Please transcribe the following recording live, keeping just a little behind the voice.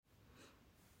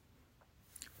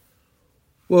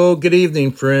Well, good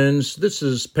evening, friends. This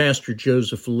is Pastor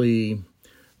Joseph Lee.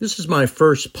 This is my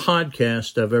first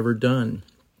podcast I've ever done.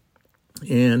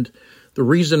 And the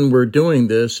reason we're doing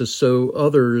this is so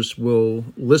others will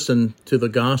listen to the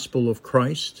gospel of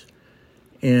Christ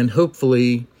and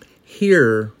hopefully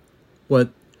hear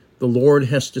what the Lord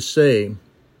has to say.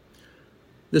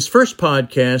 This first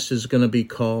podcast is going to be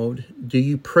called, Do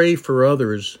You Pray for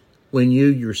Others When You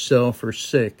Yourself Are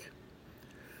Sick?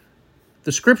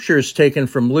 The scripture is taken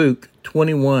from Luke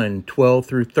 21:12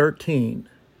 through 13.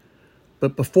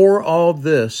 But before all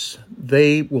this,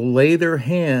 they will lay their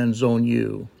hands on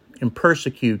you and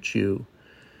persecute you,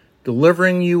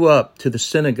 delivering you up to the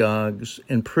synagogues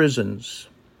and prisons,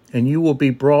 and you will be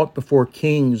brought before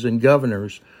kings and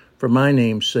governors for my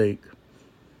name's sake.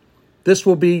 This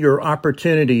will be your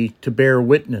opportunity to bear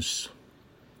witness.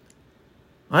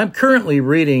 I'm currently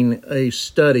reading a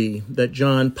study that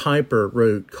John Piper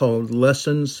wrote called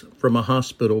Lessons from a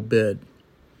Hospital Bed.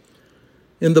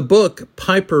 In the book,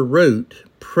 Piper wrote,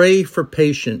 pray for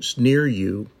patients near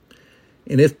you,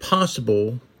 and if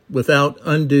possible, without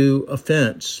undue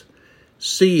offense,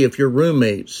 see if your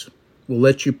roommates will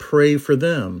let you pray for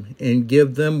them and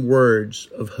give them words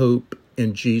of hope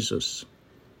in Jesus.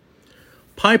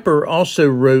 Piper also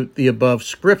wrote the above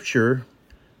scripture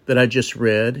that I just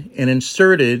read and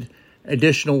inserted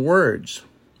additional words.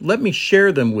 Let me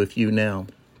share them with you now.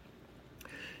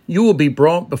 You will be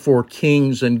brought before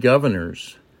kings and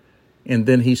governors. And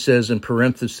then he says in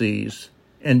parentheses,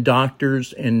 and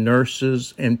doctors and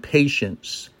nurses and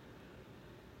patients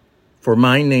for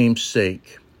my name's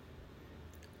sake.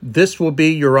 This will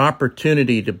be your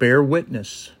opportunity to bear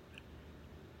witness.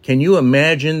 Can you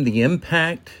imagine the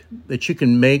impact that you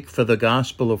can make for the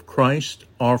gospel of Christ,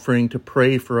 offering to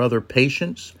pray for other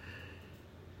patients,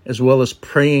 as well as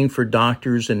praying for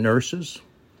doctors and nurses?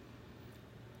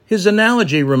 His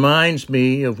analogy reminds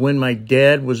me of when my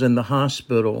dad was in the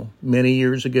hospital many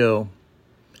years ago.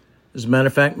 As a matter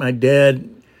of fact, my dad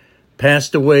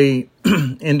passed away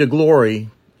into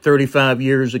glory 35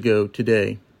 years ago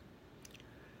today.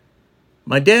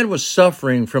 My dad was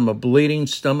suffering from a bleeding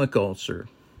stomach ulcer.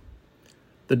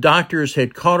 The doctors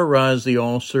had cauterized the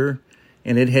ulcer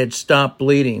and it had stopped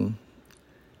bleeding.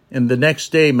 And the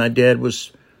next day, my dad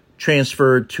was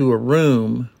transferred to a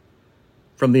room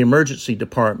from the emergency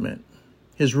department.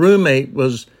 His roommate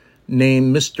was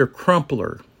named Mr.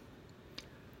 Crumpler.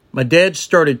 My dad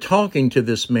started talking to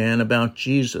this man about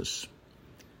Jesus.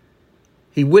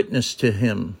 He witnessed to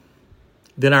him.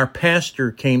 Then our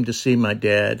pastor came to see my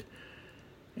dad,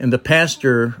 and the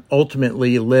pastor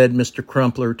ultimately led Mr.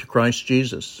 Crumpler to Christ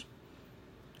Jesus.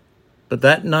 But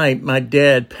that night, my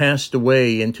dad passed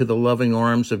away into the loving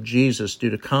arms of Jesus due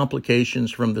to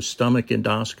complications from the stomach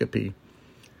endoscopy.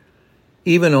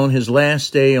 Even on his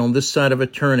last day on this side of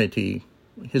eternity,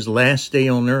 his last day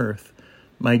on earth,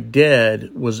 my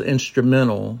dad was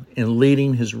instrumental in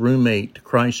leading his roommate to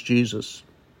Christ Jesus.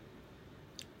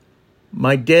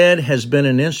 My dad has been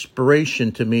an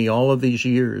inspiration to me all of these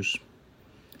years.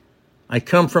 I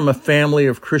come from a family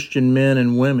of Christian men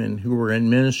and women who were in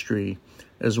ministry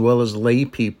as well as lay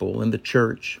people in the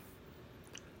church.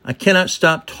 I cannot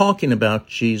stop talking about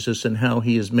Jesus and how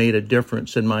he has made a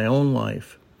difference in my own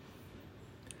life.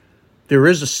 There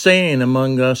is a saying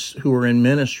among us who are in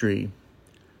ministry,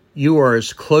 you are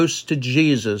as close to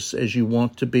Jesus as you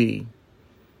want to be.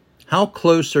 How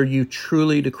close are you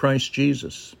truly to Christ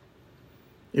Jesus?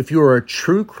 If you are a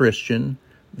true Christian,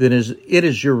 then it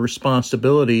is your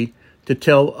responsibility to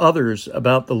tell others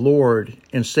about the Lord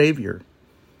and Savior.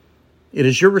 It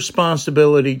is your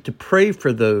responsibility to pray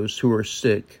for those who are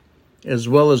sick, as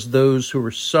well as those who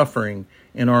are suffering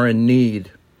and are in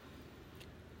need.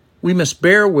 We must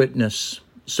bear witness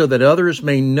so that others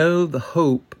may know the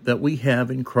hope that we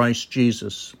have in Christ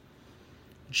Jesus.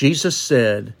 Jesus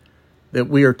said that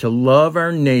we are to love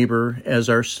our neighbor as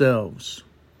ourselves.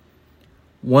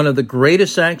 One of the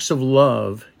greatest acts of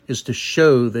love is to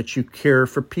show that you care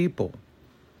for people.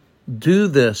 Do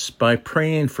this by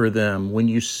praying for them when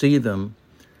you see them.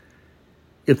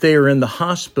 If they are in the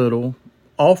hospital,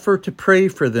 offer to pray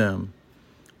for them.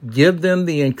 Give them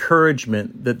the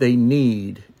encouragement that they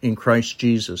need in Christ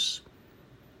Jesus.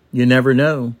 You never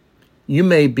know. You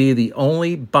may be the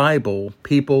only Bible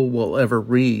people will ever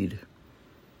read.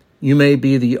 You may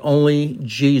be the only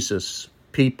Jesus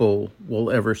people will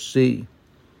ever see.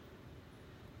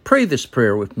 Pray this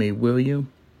prayer with me, will you?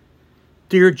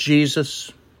 Dear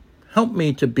Jesus, help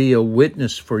me to be a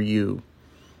witness for you.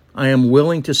 I am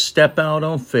willing to step out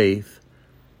on faith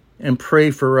and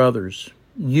pray for others.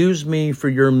 Use me for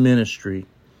your ministry.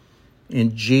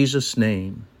 In Jesus'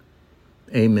 name,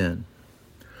 amen.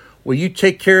 Well, you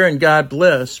take care and God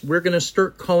bless. We're going to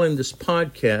start calling this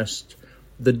podcast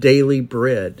The Daily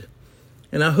Bread.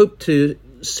 And I hope to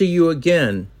see you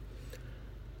again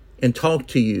and talk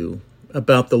to you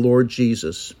about the Lord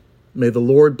Jesus. May the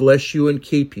Lord bless you and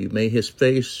keep you. May his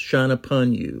face shine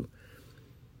upon you.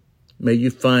 May you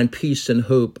find peace and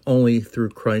hope only through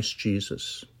Christ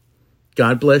Jesus.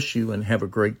 God bless you and have a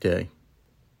great day.